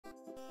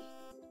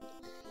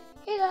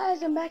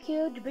guys, I'm back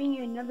here to bring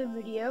you another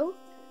video,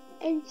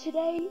 and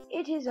today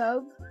it is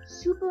of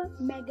Super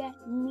Mega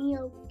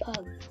Neo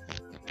Pug.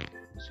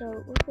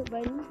 So let's get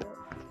right into it.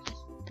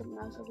 Just put the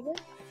mouse over there.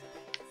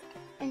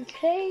 And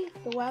today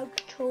the wild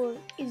controller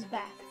is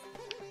back.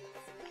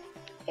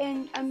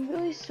 And I'm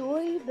really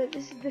sorry that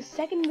this is the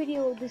second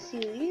video of this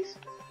series.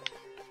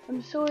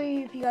 I'm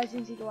sorry if you guys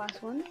didn't see the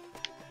last one.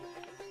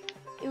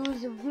 It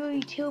was a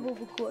really terrible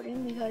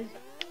recording because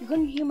you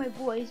couldn't hear my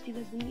voice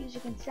because the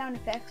music and sound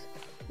effects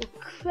were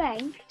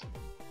cranked,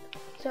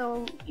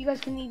 so you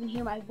guys couldn't even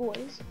hear my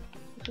voice,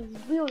 which was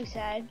really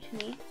sad to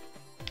me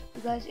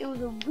because it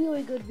was a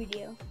really good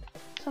video.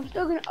 So I'm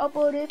still going to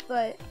upload it,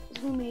 but it's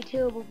going to be a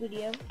terrible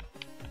video.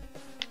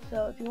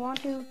 So if you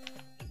want to, you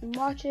can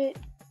watch it.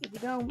 If you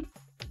don't,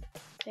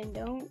 then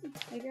don't,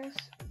 I guess.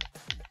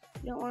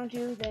 If you don't want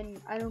to, then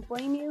I don't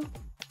blame you.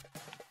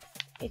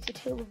 It's a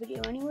terrible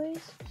video anyways,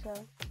 so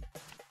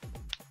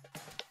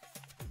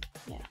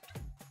yeah.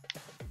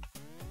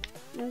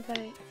 Now I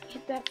gotta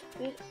hit that,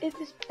 hit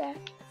this back.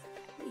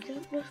 It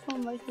just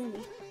going right through me.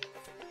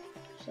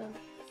 So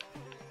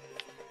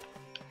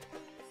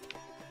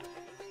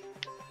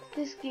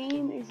this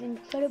game is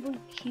incredibly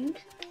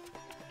cute.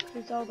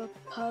 There's all the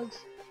pugs.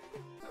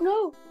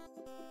 No!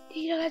 Did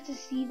you guys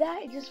just see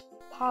that? It just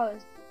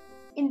paused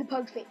in the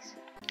pug's face.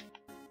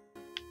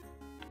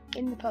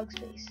 In the pug's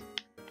face.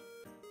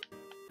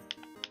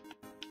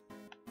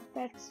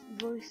 That's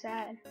really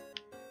sad.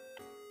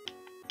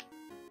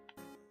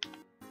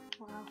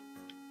 Wow.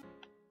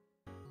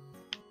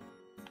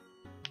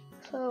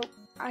 So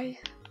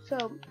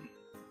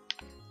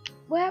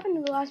what happened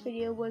in the last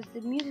video was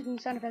the music and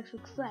sound effects were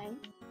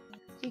cranked,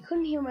 so you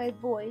couldn't hear my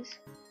voice.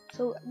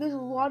 So there's a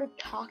lot of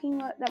talking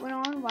that went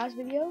on in the last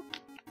video.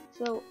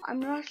 So I'm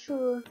not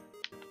sure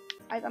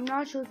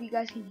if you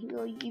guys can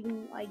really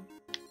even like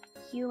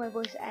hear my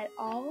voice at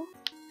all.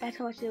 That's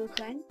how much they were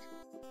cranked.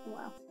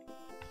 Wow.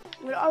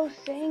 What I was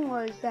saying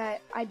was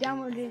that I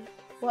downloaded,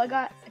 well, I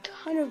got a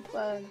ton of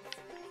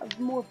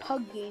more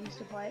pug games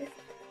to play.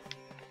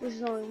 This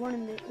is only one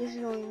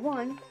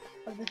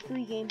of the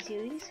 3 game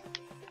series,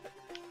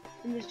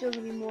 and there's still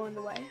gonna be more on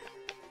the way.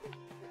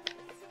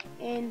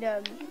 And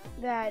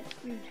that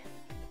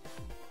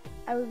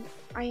I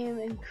am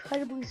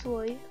incredibly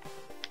sorry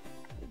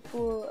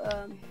for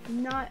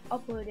not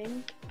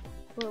uploading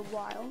for a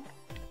while.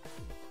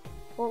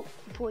 Well,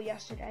 before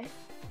yesterday.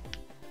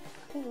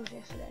 I think it was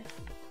yesterday.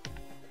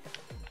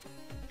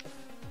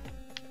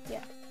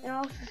 Yeah, and I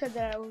also said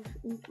that I was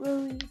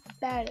really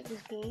bad at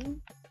this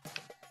game.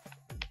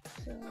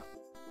 So,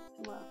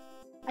 well,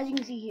 as you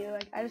can see here,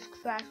 like I just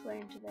crashed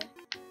right into that.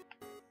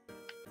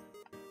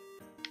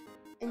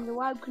 And the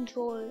wild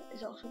controller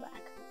is also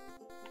back.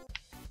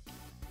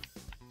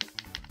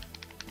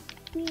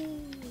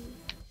 Whee!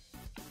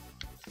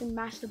 Just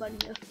mash the button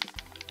here.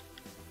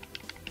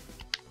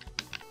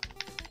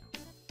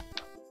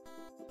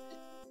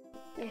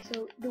 Yeah,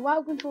 so the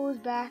wild controller is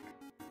back,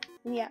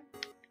 and yeah.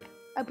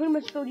 I pretty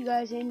much filled you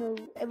guys in on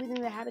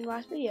everything that happened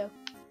last video.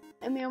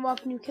 I mean, I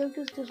unlocked new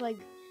characters, just like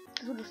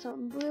this little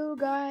something blue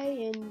guy,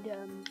 and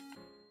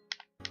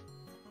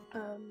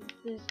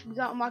we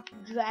got unlocked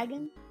the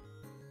dragon,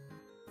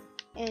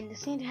 and the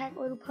Santa hat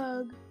little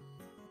pug,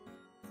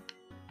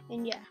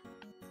 and yeah,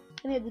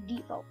 then we have the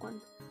default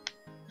one,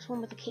 this one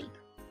with the cape,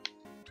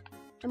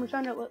 and we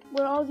found out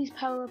what all these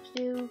power-ups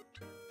do,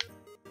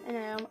 and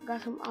I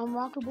got some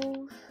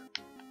unlockables,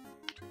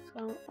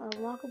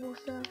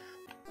 stuff.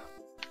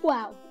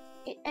 Wow,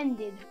 it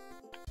ended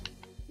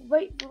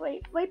right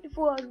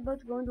before I was about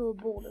to go into a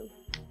boulder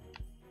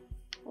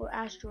or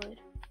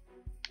asteroid.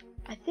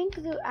 I think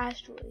they're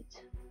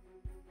asteroids.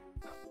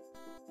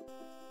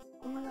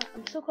 Oh my god,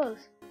 I'm so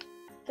close.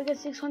 If I get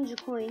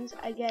 600 coins,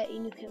 I get a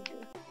new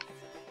character,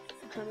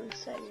 which I'm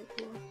excited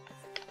for.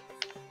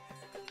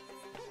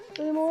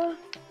 3 more?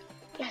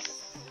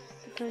 Yes!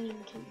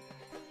 602.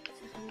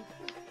 604.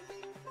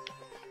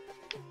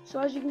 So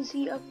as you can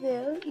see up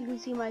there, you can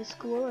see my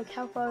score, like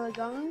how far I've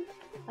gone,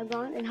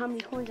 and how many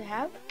coins I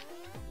have.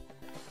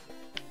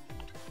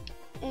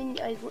 And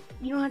like,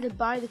 you don't have to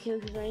buy the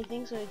characters or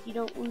anything, so like, you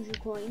don't lose your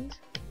coins.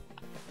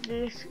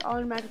 They just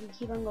automatically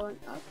keep on going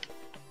up.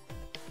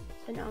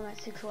 So now I'm at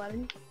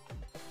 611,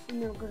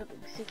 and then it goes up to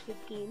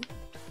 615.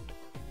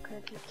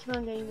 Cause you keep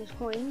on getting those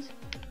coins,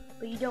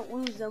 but you don't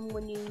lose them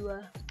when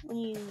you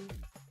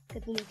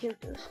get the new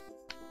characters.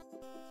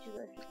 So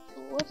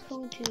let's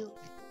go into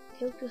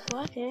character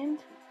slot and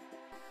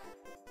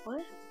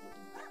what?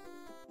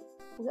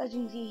 Well, as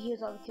you can see,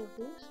 here's all the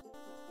characters.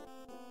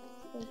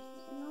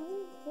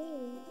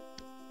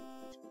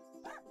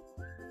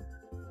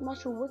 I'm not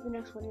sure what the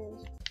next one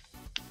is.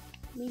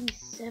 Maybe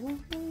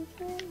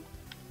 700?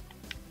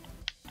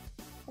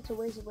 That's a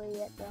ways away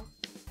yet, though.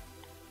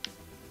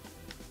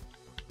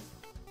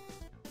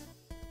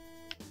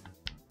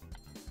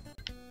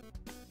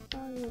 I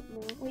don't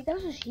know. Wait, that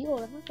was a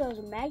shield. I thought that was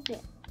a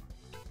magnet.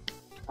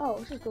 Oh,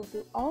 let's just go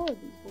through all of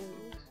these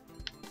boulders.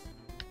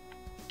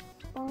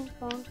 Bonk,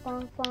 bonk,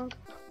 bonk, bonk.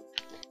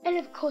 And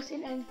of course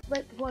it ends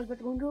right before I was about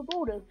to go into a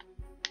boulder.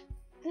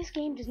 this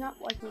game does not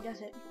like me,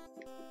 does it?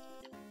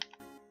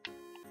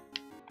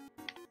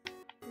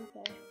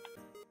 Okay.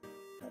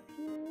 Up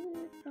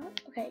here. Oh,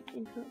 okay,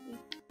 infinitely.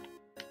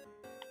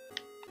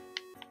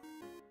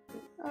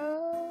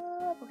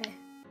 Okay.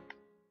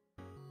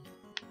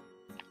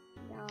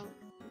 Down,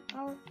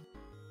 out,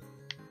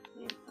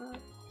 and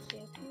up. Stay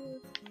up here.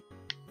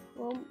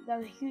 Well, that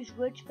was a huge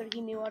glitch, but it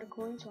gave me a lot of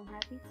coins, so I'm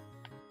happy.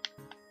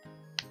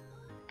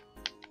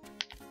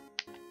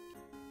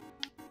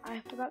 I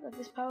forgot that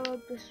this power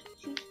up just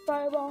shoots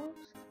fireballs.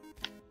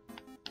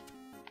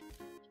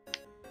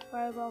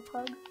 Fireball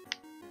pug.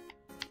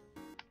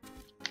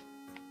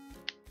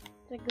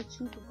 It's like a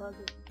super pug.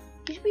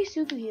 He should be a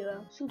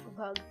superhero, super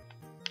pug.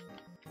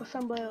 Or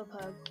sombrero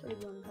pug,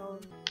 whatever you want to call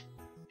him.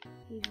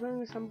 He's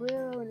wearing a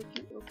sombrero and a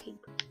cute little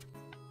cape.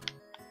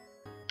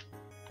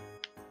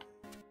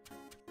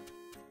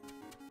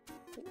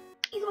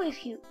 He's always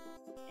cute.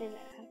 And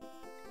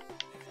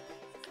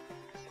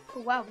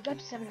oh wow, we got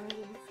to 700.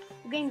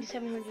 We're getting to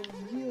 700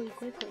 really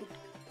quickly.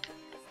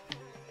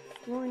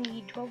 We only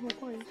need 12 more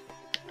coins.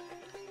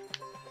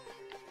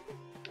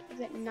 Is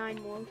that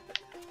 9 more?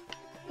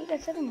 Make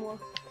that 7 more.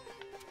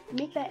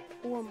 Make that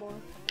 4 more.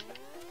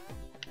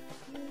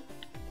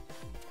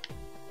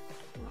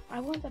 I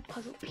want that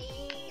puzzle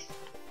piece.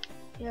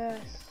 Yes.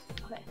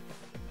 Okay.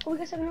 Oh, we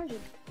got 700.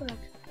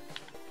 Perfect.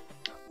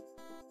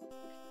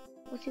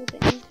 Let's see what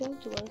the end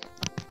character was.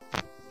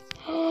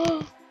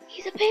 Oh,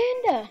 he's a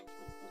panda.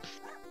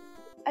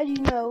 As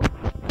you know,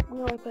 we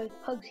only play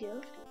with pugs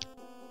here.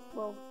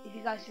 Well, if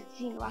you guys have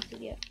seen the last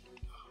video.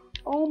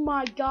 Oh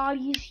my god,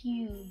 he's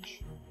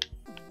huge.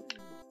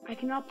 I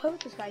cannot play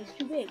with this guy, he's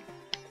too big.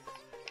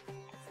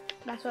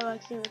 That's why I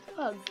like staying with the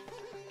pug.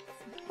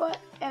 But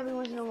every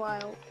once in a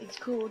while, it's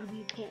cool to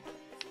be a panda.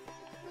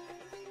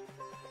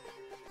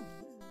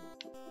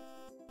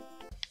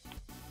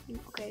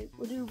 Okay,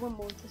 we'll do one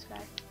more with this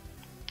guy.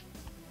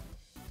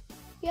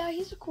 Yeah,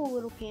 he's a cool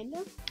little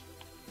panda.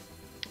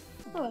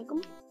 I like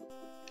him.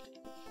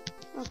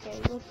 Okay,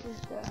 let's just do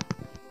this guy.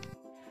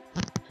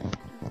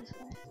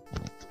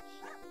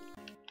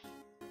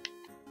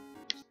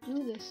 Let's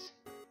do this.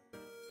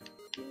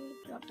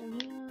 Drop them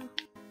here.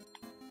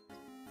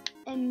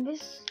 And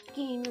this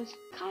game is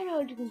kind of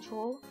hard to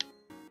control.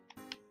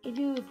 If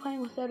you're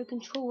playing without a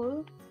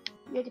controller,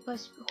 you have to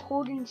press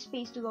hold in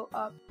space to go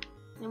up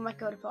and let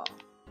go to fall.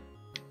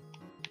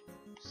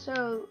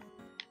 So,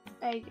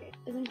 like,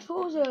 the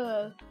controls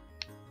are,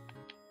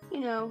 you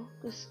know,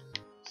 just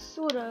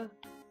sort of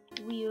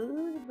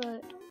weird,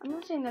 but I'm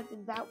not saying that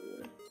they're that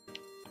weird.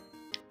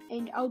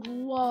 And I would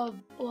love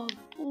to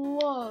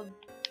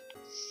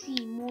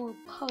see more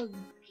pug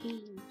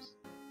games.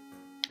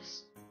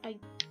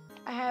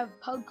 I have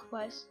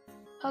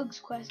Pug's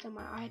Quest on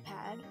my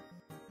iPad,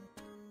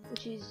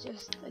 which is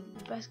just like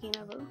the best game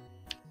ever.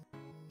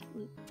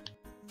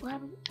 What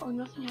happened? Oh,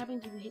 nothing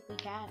happens if you hit the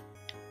cat.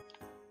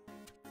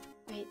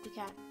 I hit the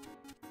cat.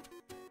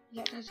 The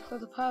cat tries to kill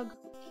the pug,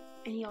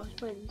 and he always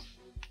wins.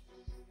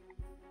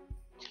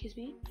 Excuse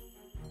me.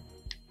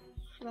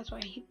 So that's why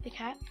I hit the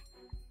cat.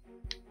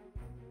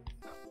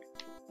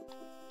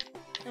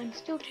 I'm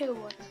still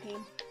terrible at this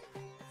game.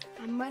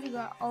 I might have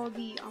got all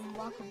the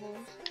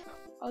unlockables,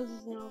 other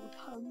than all the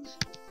pugs,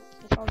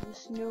 like all the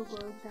snow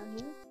globes down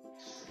here.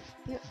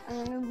 Here,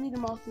 I'm going to read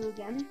them all through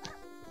again.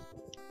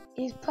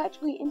 It is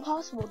practically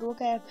impossible to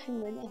look at a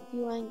penguin and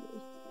feel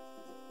angry.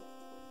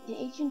 In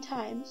ancient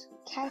times,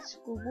 cats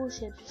were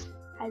worshipped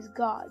as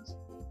gods.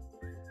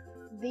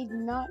 They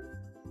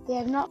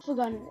have not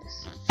forgotten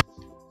this.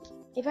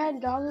 If I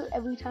had $1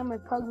 every time my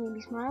pug made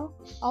me smile,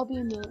 I'll be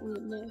a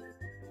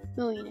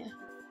millionaire.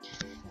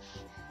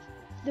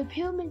 The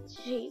pyramid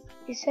shape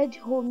is said to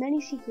hold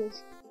many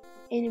secrets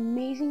and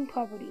amazing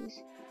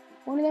properties.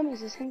 One of them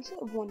is a sense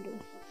of wonder.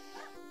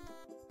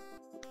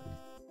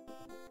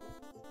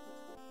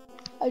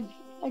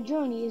 A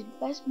journey is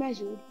best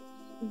measured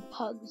in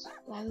pugs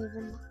rather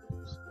than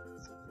miles.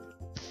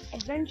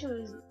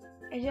 Adventure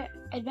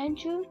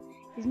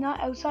is not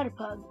outside a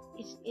pug,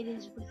 it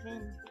is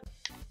within.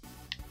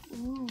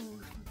 Ooh.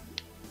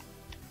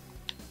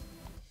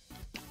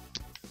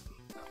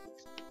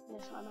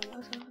 Let's slide my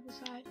nose off the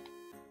side.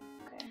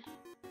 Okay.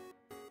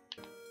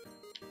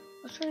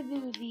 Let's try to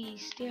do the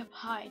stay up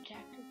high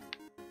tactic.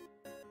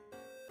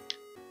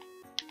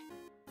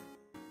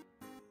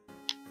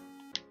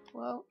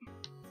 Well,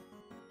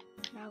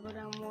 now go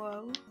down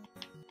low.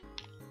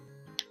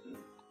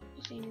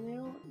 Stay in the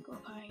middle and go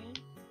high again.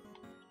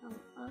 Down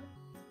up.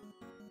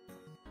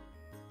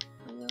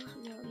 And those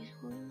we got all these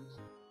coins.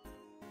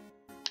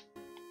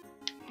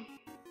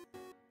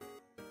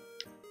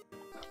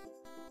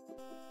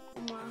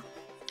 Wow.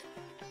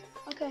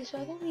 Okay, so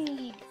I think we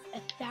need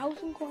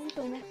 1,000 coins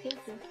for the next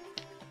character.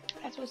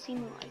 That's what it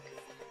seemed like.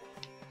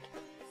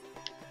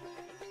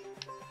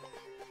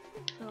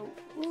 So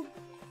we're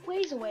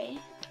ways away,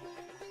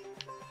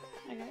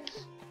 I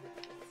guess.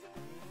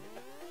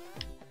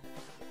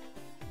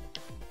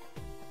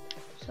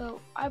 So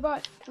I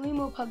bought 2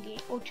 more pug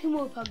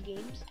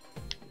games.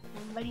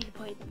 I'm ready to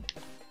play them.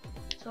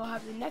 So I'll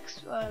have the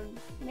next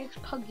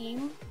pug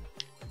game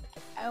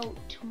out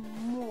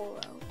tomorrow.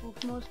 Well,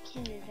 tomorrow's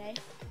Canada Day,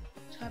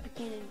 so happy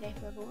Canada Day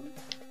for everyone.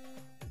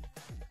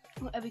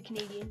 Well, every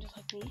Canadian, just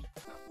like me.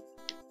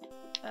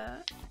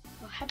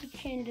 Well, happy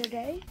Canada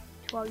Day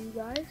to all you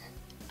guys.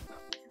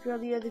 To all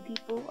the other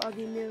people, all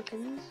the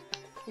Americans,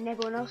 and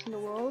everyone else in the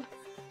world,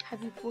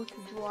 happy 4th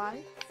of July,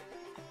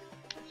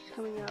 which is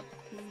coming up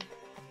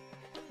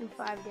in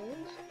 5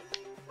 days.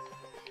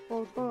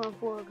 Well, it's going on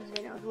 4 because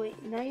right now it's late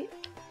at night.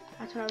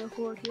 That's when I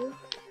record here.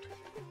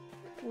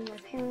 And my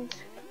parents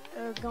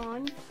are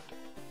gone,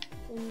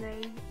 and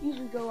they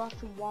usually go off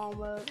to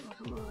Walmart or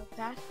something like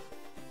that.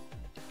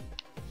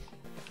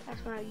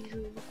 That's when I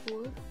usually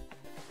record.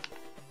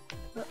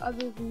 But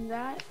other than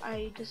that,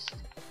 I just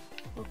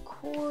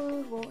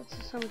record. Well, it's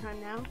the summertime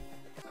now,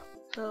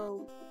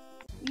 so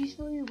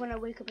usually when I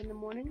wake up in the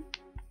morning.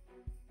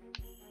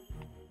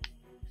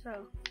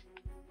 So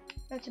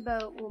that's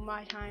about, well,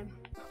 my time.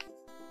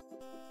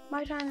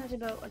 My time is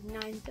about like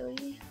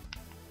 9:30.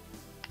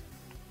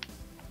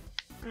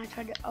 And I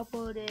tried to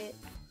upload it,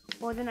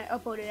 well, then I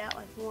uploaded it at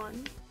like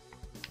 1.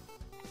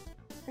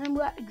 And I'm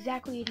at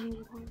exactly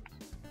 800 points,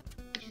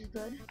 which is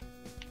good.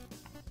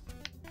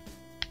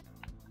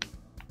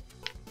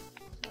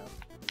 So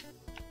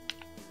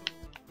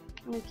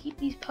I'm gonna keep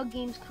these pug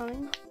games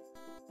coming,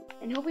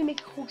 and hopefully make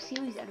a whole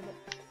series out of it.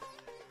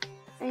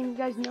 And if you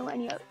guys know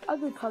any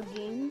other pug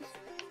games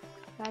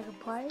that I could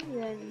play,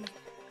 then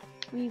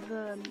leave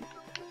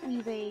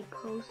a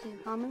post in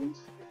the comments,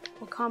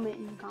 or comment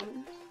in the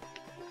comments.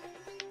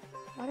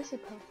 Why did I say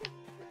post?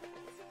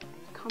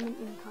 Comment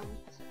in the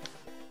comments.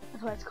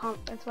 That's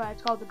why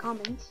it's called the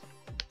comments.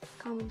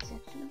 Comment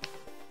section.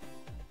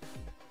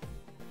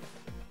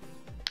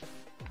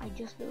 I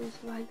just really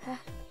like that.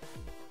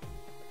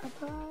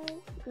 Apply.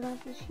 Grab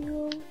the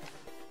shield.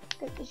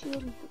 Get the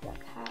shield and put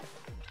that hat.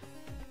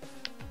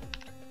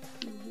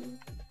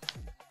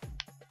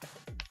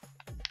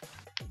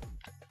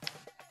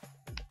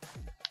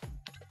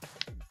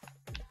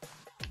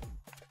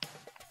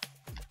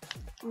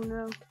 Oh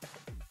no.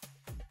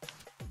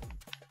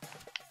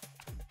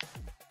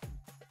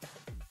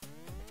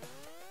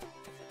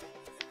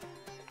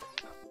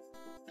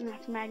 And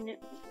that's a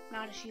magnet,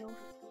 not a shield.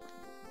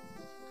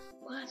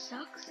 Well, that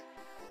sucks.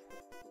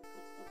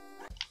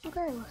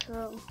 Okay,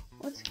 so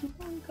let's keep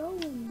on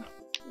going.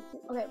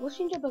 Okay, let's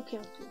change up our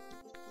character.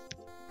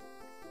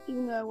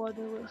 Even though I was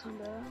a little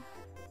sombrero.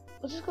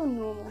 Let's just go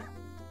normal.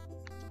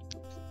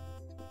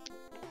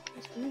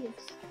 Let's do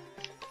this.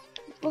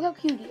 Look how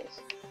cute he is.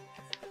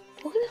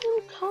 Look at his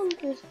little tongue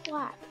for his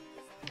flap.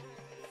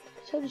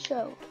 Show to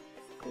show.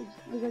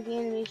 Look at the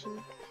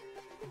animation.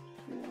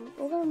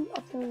 Look at him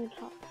up there on the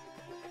top.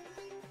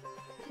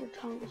 Your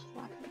tongue is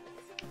flapping.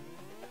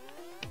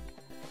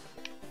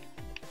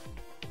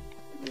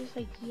 You're just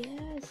like,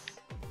 yes.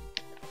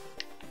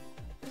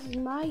 This is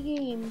my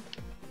game.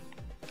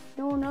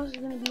 No one else is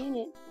gonna be in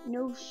it.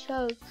 No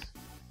sharks.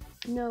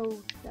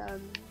 No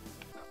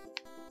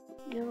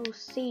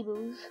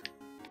sables.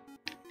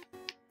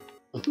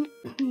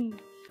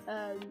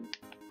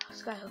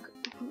 Skyhook.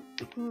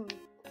 Because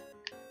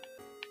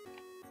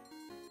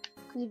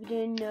if you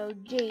didn't know,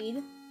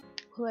 Jade,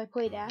 who I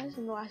played as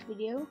in the last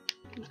video,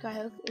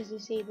 Skyhook is the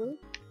saber,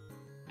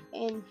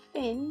 and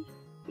Finn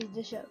is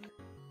the shark.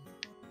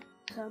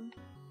 So,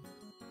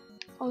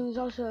 oh, there's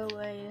also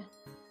a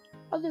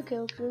other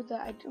character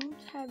that I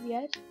don't have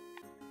yet,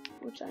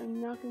 which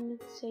I'm not going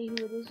to say who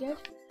it is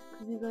yet,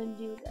 because we're going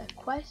to do a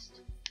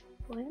quest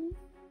for him.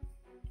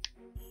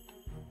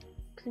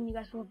 Because then you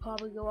guys will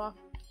probably go off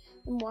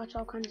and watch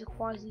all kinds of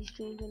Quasi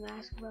streams and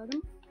ask about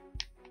him.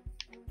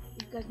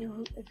 If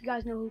you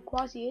guys know who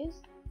Quasi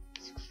is,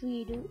 it's the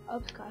creator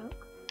of Skyhook.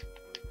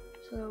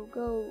 So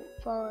go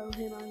follow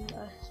him on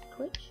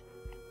Twitch.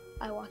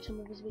 I watch some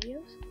of his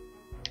videos.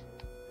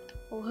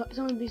 Well,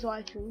 some of his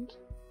live streams,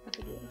 not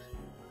videos.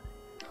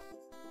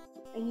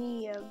 And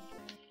he,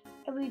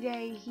 every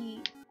day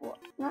well,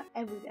 not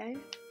every day,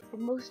 but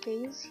most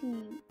days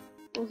he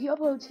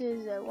uploads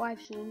his live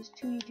streams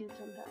to YouTube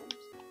sometimes.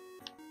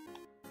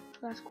 So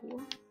that's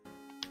cool.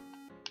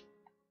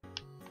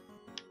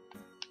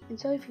 And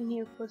so if you can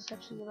hear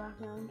footsteps in the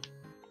background,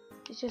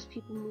 it's just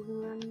people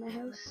moving around in my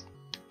house.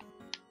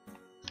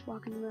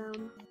 Walking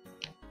around.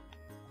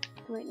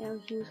 Right now,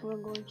 here's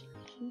someone going to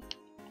the kitchen,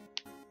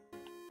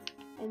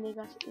 and they're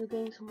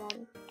getting some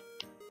water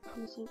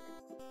from the sink.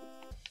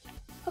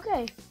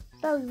 Okay,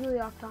 so that was really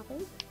off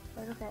topic,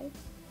 but okay.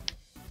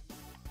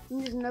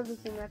 And there's another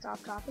thing that's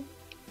off topic.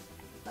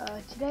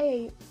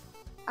 Today,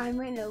 I'm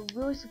right now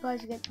really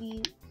surprised to get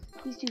these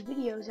 2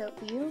 videos out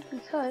for you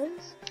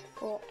because,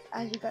 well,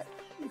 as you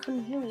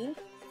couldn't hear me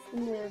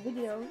in the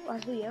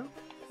last video,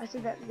 I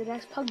said that the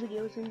next pug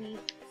video is gonna be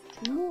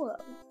tomorrow,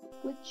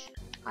 which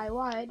I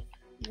lied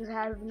because I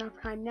have enough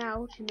time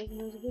now to make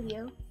another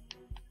video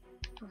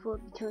before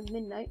it turns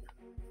midnight,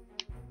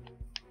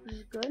 which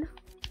is good.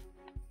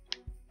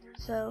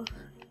 So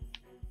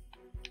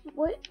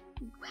what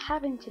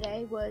happened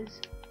today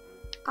was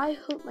I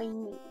hurt my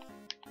knee.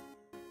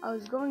 I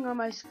was going on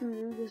my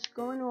scooter, just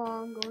going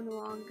along,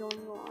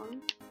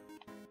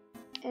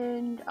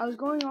 and I was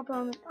going up to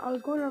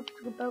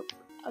about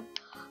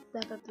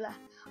blah blah blah.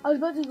 I was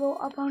about to go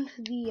up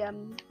onto the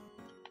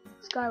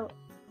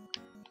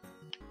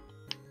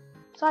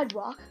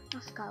sidewalk,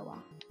 not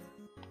skywalk,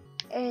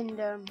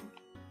 and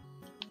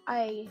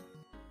I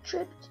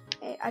tripped.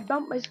 I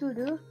bumped my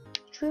scooter,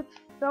 tripped,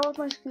 fell off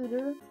my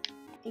scooter,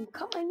 and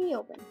cut my knee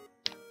open.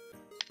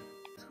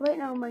 So right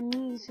now my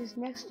knee is just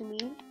next to me,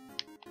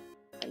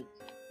 like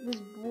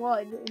there's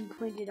blood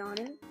imprinted on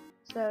it.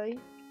 Sorry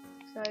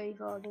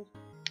for all the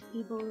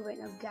people who right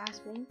now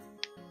gasping.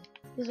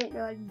 There's right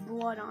now like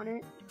blood on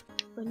it,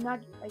 but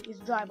not like it's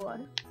dry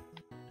blood.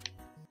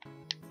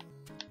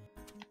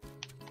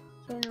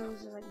 So right now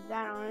there's just like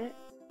that on it,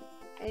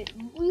 and it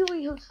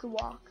really hurts to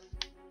walk.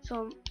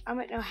 So I'm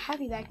right now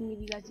happy that I can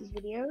give you guys these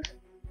videos.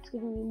 It's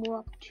giving me more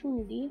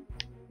opportunity,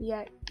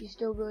 yet you're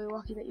still really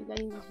lucky that you're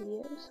getting these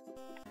videos.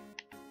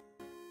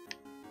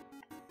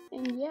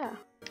 And yeah,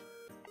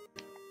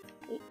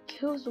 it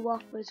kills the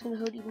walk, but it's gonna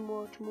hurt even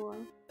more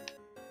tomorrow.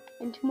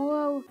 And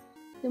tomorrow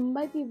there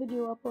might be a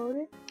video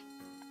uploaded,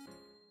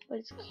 but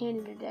it's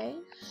Canada Day,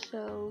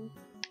 so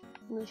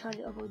I'm gonna try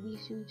to upload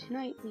these two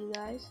tonight for you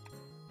guys,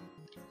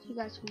 so you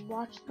guys can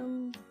watch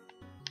them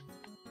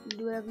and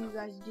do whatever you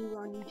guys do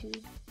on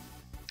YouTube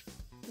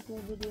with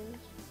my videos.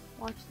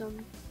 Watch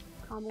them,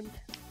 comment,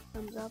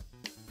 thumbs up,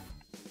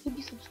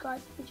 maybe subscribe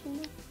to the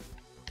channel.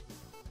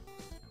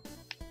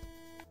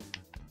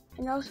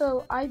 And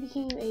also, I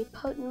became a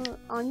partner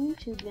on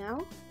YouTube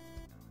now,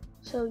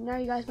 so now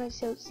you guys might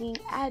start seeing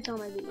ads on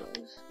my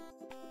videos.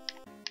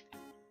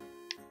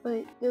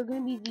 But they're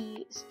gonna be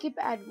the skip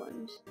ad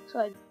ones. So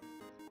like,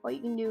 what you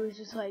can do is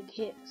just like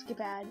hit skip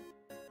ad,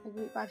 like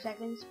wait 5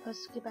 seconds, press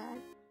skip ad,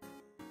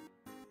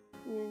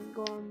 and then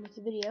go on with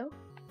the video.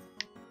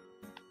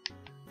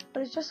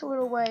 But it's just a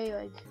little way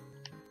like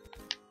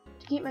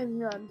to keep my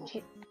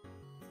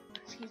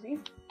excuse me,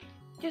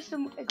 just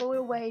like a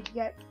little way to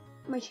get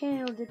my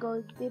channel to go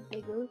a bit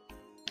bigger.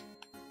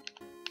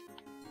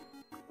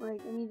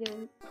 Like I need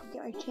to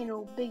get my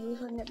channel bigger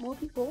so I can get more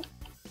people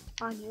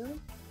on here.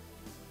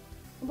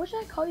 And what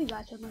should I call you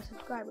guys with my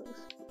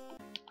subscribers?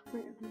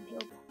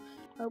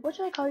 What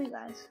should I call you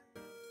guys?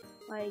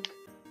 Like,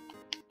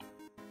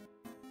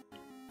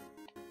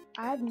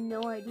 I have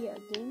no idea.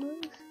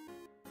 Gamers?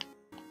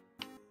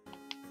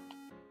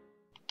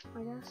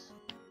 I guess.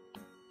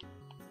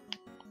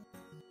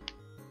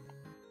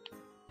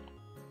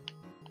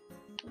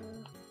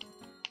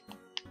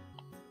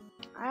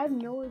 I have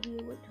no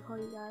idea what to call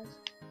you guys.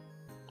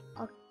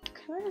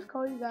 Can I just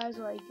call you guys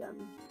like oh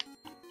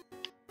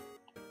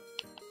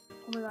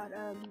my god,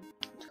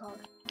 what's it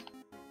called?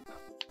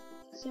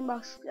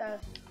 Sandbox,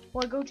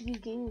 well I go to these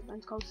gaming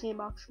events called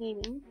Sandbox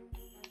Gaming,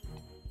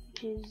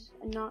 which is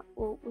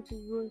which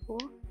is really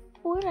cool.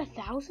 Oh, we're at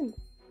 1,000.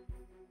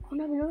 I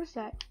never noticed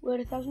that. We're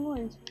at 1,000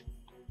 coins.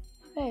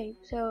 Okay,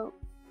 so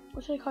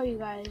what should I call you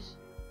guys?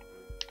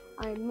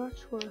 I'm not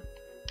sure.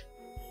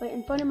 But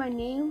in front of my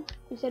name,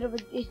 instead of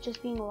it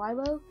just being a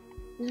Liro,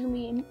 this is gonna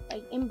be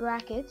in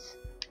brackets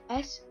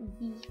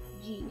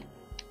SBG,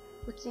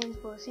 which stands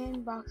for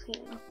Sandbox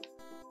Gaming.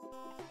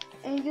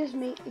 And it's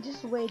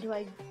just a way to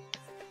like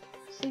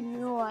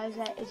signalize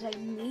that it's like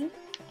me.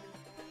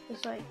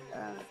 It's like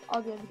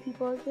all the other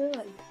people out there.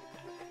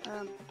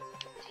 Like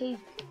take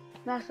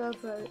Master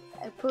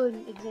for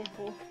an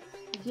example.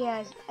 He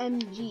has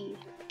MG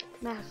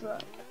Master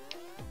Up.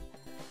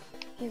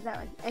 He has that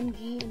like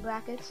MG in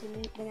brackets,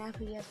 and then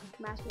after he has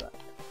Master Up,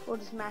 or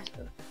just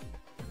Master.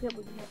 I forget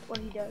what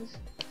he does.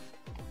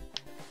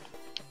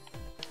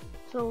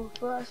 So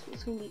for us,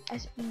 it's gonna be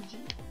SBG.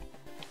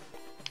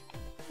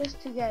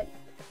 Just to get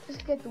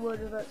the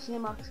word about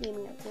Sandbox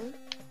Gaming out there,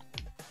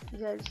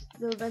 because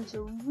the events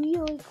are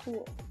really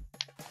cool,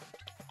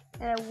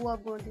 and I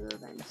love going to the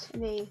events.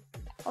 And they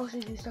also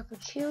do stuff for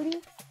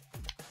charity.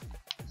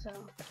 So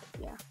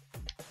yeah,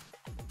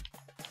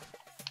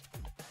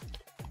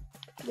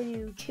 they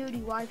do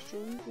charity live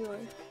streams.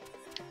 Really,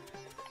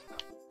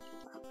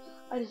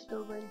 I just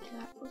dove right into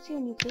that. Let's see a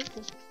new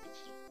character.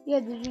 Yeah,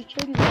 they do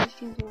charity live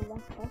streams and all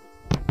that stuff.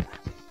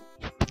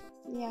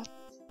 Yeah.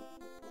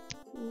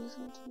 There's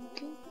no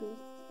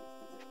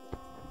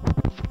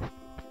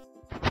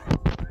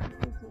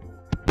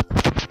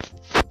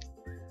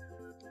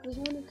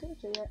new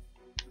character yet,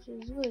 which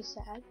is really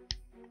sad.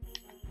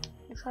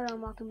 I'll try to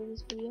unlock him in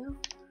this video.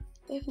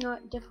 If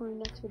not, definitely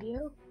next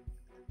video.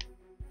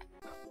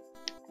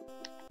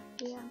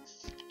 Yeah.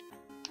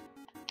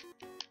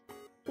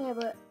 Yeah,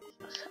 but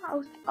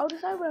I'll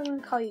decide what I'm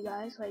gonna call you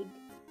guys. Like,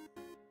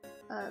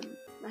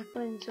 my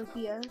friend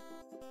Sophia,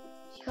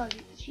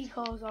 she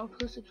calls all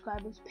her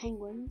subscribers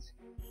penguins.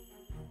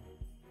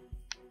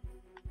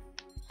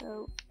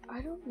 So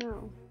I don't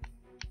know.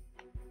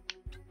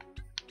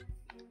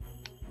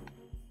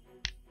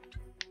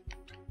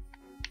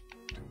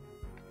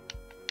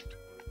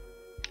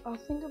 I'll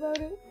think about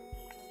it.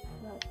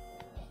 But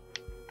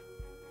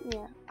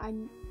yeah,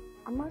 I'm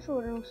not sure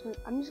what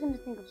I'm just gonna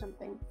think of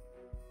something.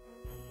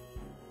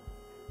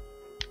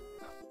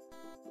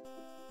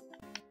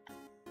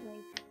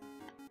 Like,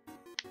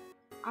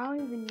 I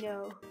don't even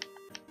know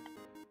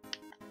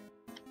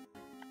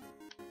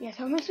Yeah,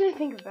 so I'm just gonna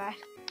think of that.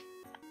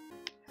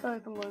 Sorry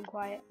if I'm going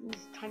quiet. I'm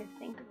just trying to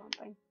think of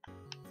something.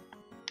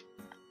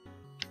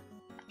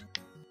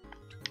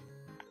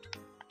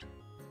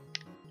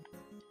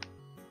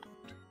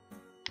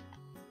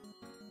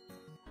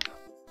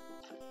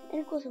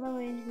 And of course, I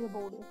ran into the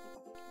boulder.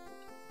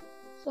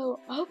 So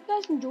I hope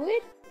you guys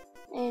enjoyed,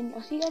 and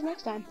I'll see you guys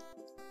next time.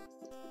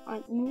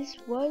 And this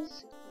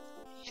was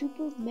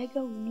Super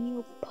Mega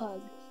Neo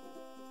Pug.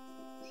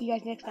 See you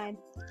guys next time.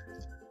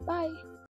 Bye.